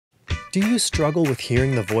Do you struggle with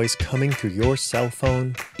hearing the voice coming through your cell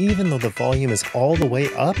phone, even though the volume is all the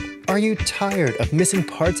way up? Are you tired of missing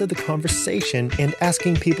parts of the conversation and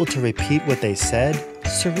asking people to repeat what they said?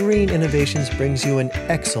 Serene Innovations brings you an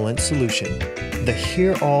excellent solution: the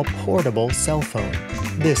Hear All Portable Cell Phone.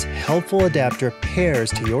 This helpful adapter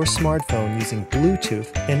pairs to your smartphone using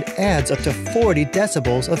Bluetooth and adds up to 40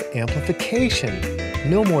 decibels of amplification.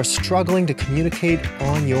 No more struggling to communicate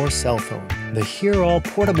on your cell phone. The Hear All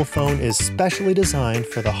Portable Phone is specially designed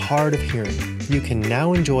for the hard of hearing. You can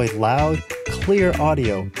now enjoy loud, clear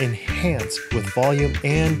audio enhanced with volume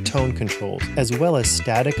and tone controls, as well as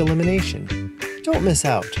static elimination. Don't miss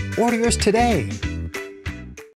out. Order yours today.